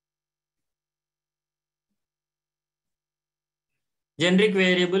 Generic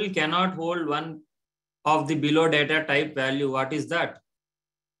variable cannot hold one of the below data type value. What is that?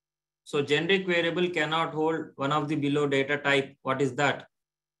 So generic variable cannot hold one of the below data type. What is that?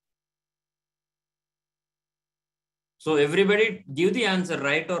 So everybody give the answer,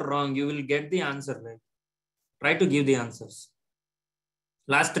 right or wrong. You will get the answer right. Try to give the answers.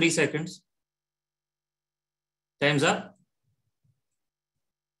 Last 3 seconds. Time's up.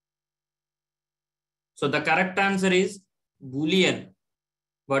 So the correct answer is Boolean.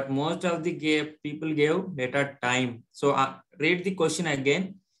 But most of the people gave data time. So read the question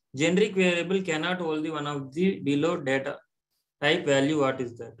again. Generic variable cannot hold the one of the below data type value. What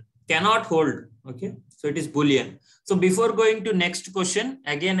is that? Cannot hold. Okay. So it is Boolean. So before going to next question,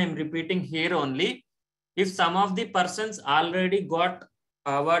 again, I'm repeating here only. If some of the persons already got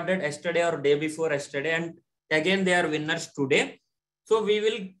awarded yesterday or day before yesterday, and again, they are winners today. So we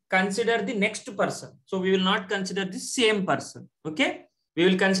will consider the next person. So we will not consider the same person. Okay. We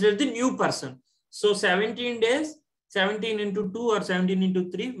will consider the new person. So 17 days, 17 into 2 or 17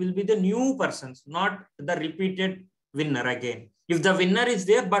 into 3 will be the new persons, not the repeated winner again. If the winner is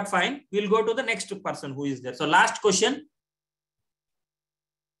there, but fine, we'll go to the next person who is there. So last question.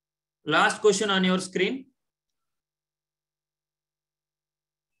 Last question on your screen.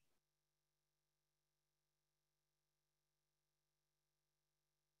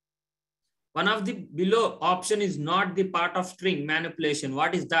 One of the below option is not the part of string manipulation.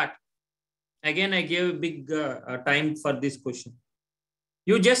 What is that? Again, I gave a big time for this question.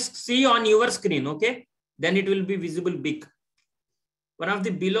 You just see on your screen, okay? Then it will be visible big. One of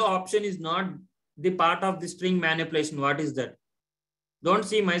the below option is not the part of the string manipulation. What is that? Don't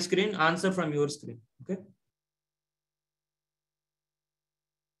see my screen, answer from your screen, okay?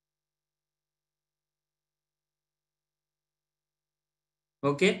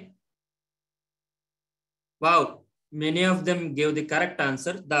 Okay. Wow, many of them gave the correct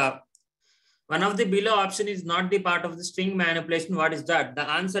answer. The one of the below option is not the part of the string manipulation. What is that? The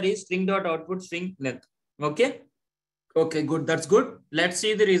answer is string dot output string length. Okay. Okay, good. That's good. Let's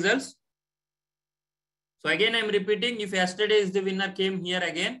see the results. So again, I'm repeating. If yesterday is the winner came here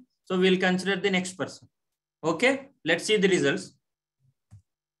again, so we'll consider the next person. Okay. Let's see the results.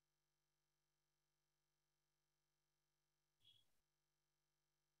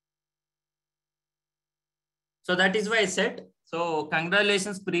 So that is why I said. So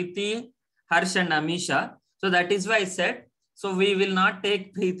congratulations, Preeti, Harsh, and Amisha. So that is why I said. So we will not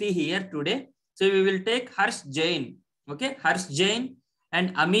take Preeti here today. So we will take Harsh Jain. Okay, Harsh Jain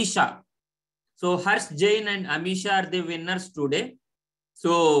and Amisha. So Harsh Jain and Amisha are the winners today.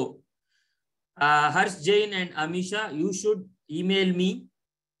 So Harsh Jain and Amisha, you should email me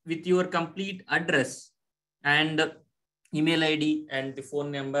with your complete address and email ID and the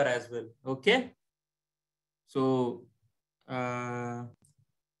phone number as well. Okay. So,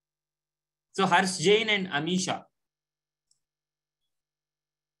 so Harsh Jain and Amisha.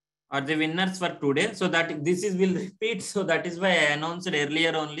 are the winners for today. So that this is will repeat. So that is why I announced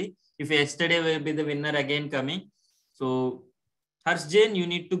earlier only. If yesterday will be the winner again coming. So Harsh Jain, you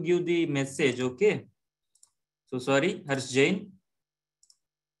need to give the message. Okay. So sorry, Harsh Jain.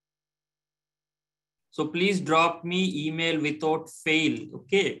 So please drop me email without fail.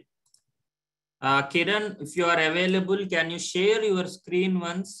 Okay. Kiran, if you are available, can you share your screen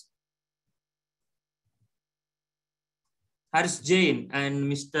once? Harsh Jain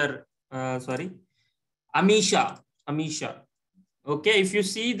and Mr. Amisha. Okay, if you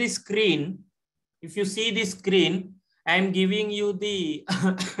see the screen, I am giving you the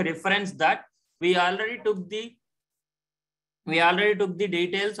reference that we already took the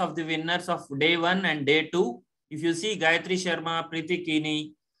details of the winners of day 1 and day 2. If you see Gayatri Sharma, Preeti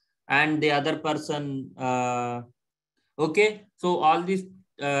Kini, and the other person, okay, so all these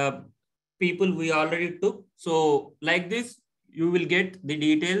people we already took. So like this, you will get the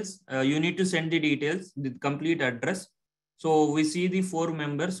details. You need to send the details, the complete address. So we see the 4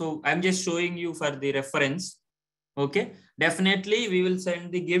 members. So I'm just showing you for the reference. Okay, definitely we will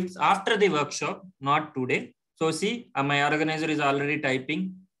send the gifts after the workshop, not today. So see, my organizer is already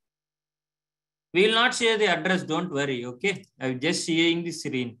typing. We will not share the address, don't worry, okay? I'm just sharing the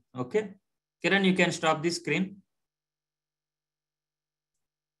screen, okay? Kiran, you can stop the screen.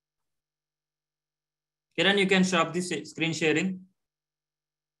 Kiran, you can stop the screen sharing.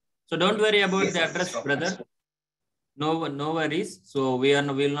 So don't worry about the address, brother. No worries. So we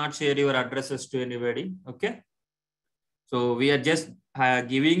will not share your addresses to anybody, okay? So we are just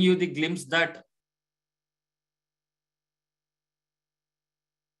giving you the glimpse that.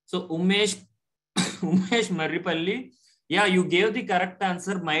 So Umesh Maripalli, yeah, you gave the correct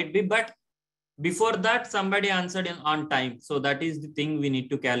answer, might be, but before that somebody answered on time. So that is the thing we need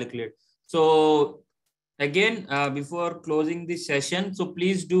to calculate. So again, before closing this session, so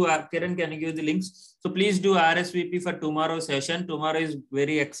please do, Kiran, can you give the links? So please do RSVP for tomorrow's session. Tomorrow is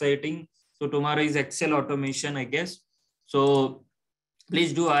very exciting. So tomorrow is Excel automation, I guess. So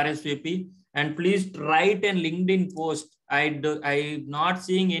please do RSVP and please write a LinkedIn post. I'm not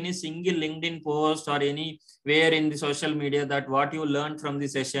seeing any single LinkedIn post or anywhere in the social media that what you learned from the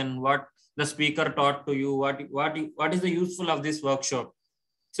session, what the speaker taught to you, what is the useful of this workshop.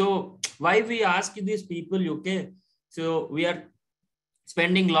 So why we ask these people, okay? So we are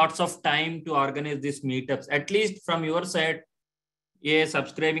spending lots of time to organize these meetups, at least from your side,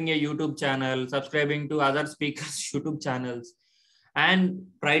 subscribing a YouTube channel, subscribing to other speakers' YouTube channels, and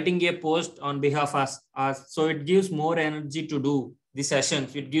writing a post on behalf of us. So it gives more energy to do the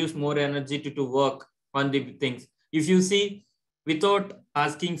sessions. It gives more energy to work on the things. If you see, without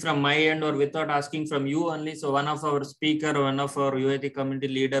asking from my end or without asking from you only, so one of our speaker, one of our UIT community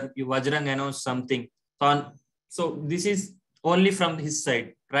leader, Vajrang announced something. So this is only from his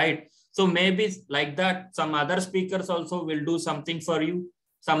side, right? So maybe like that, some other speakers also will do something for you.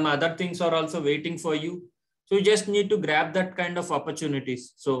 Some other things are also waiting for you. So you just need to grab that kind of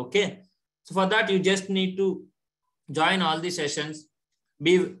opportunities. So, okay. So for that, you just need to join all the sessions,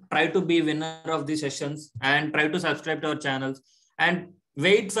 try to be winner of the sessions and try to subscribe to our channels and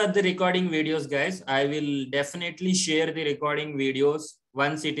wait for the recording videos, guys. I will definitely share the recording videos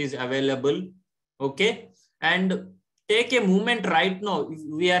once it is available. Okay. And take a moment right now.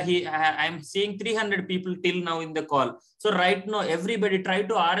 We are here. I'm seeing 300 people till now in the call. So right now, everybody try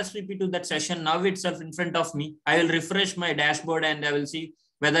to RSVP to that session now itself in front of me. I will refresh my dashboard and I will see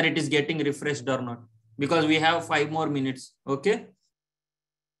whether it is getting refreshed or not, because we have 5 more minutes. Okay.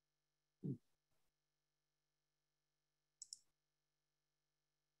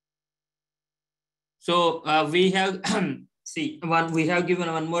 So we have we have given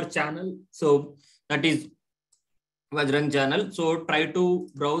one more channel. So that is Vajrang channel. So try to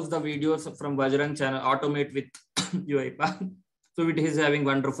browse the videos from Vajrang channel, automate with UiPath. So it is having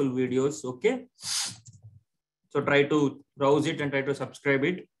wonderful videos. Okay. So try to browse it and try to subscribe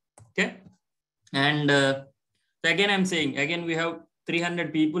it. Okay. And again, I'm saying, again, we have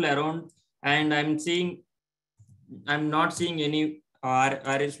 300 people around and I'm not seeing any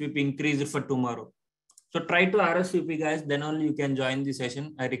RSVP increase for tomorrow. So try to RSVP, guys, then only you can join the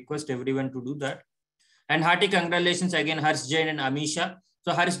session. I request everyone to do that. And hearty congratulations again, Harsh Jain and Amisha.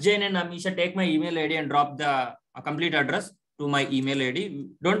 So Harsh Jain and Amisha, take my email ID and drop the complete address to my email ID.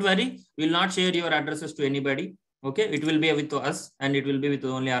 Don't worry, we will not share your addresses to anybody. Okay, it will be with us and it will be with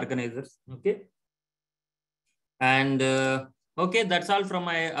only organizers. Okay. And okay, that's all from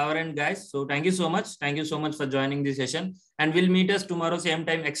our end, guys. So thank you so much. Thank you so much for joining this session. And we'll meet us tomorrow, same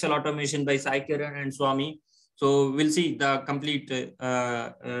time, Excel automation by Sai Kiran and Swami. So we'll see the complete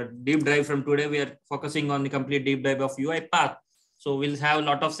deep dive from today. We are focusing on the complete deep dive of UiPath. So we'll have a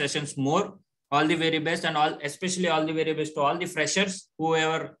lot of sessions more. All the very best, and especially all the very best to all the freshers,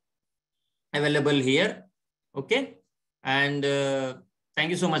 whoever available here. Okay. And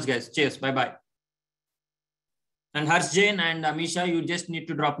thank you so much, guys. Cheers. Bye-bye. And Harsh Jain and Amisha, you just need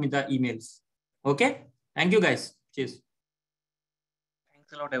to drop me the emails. Okay. Thank you, guys. Cheers.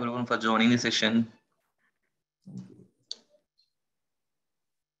 Thanks a lot, everyone, for joining the session.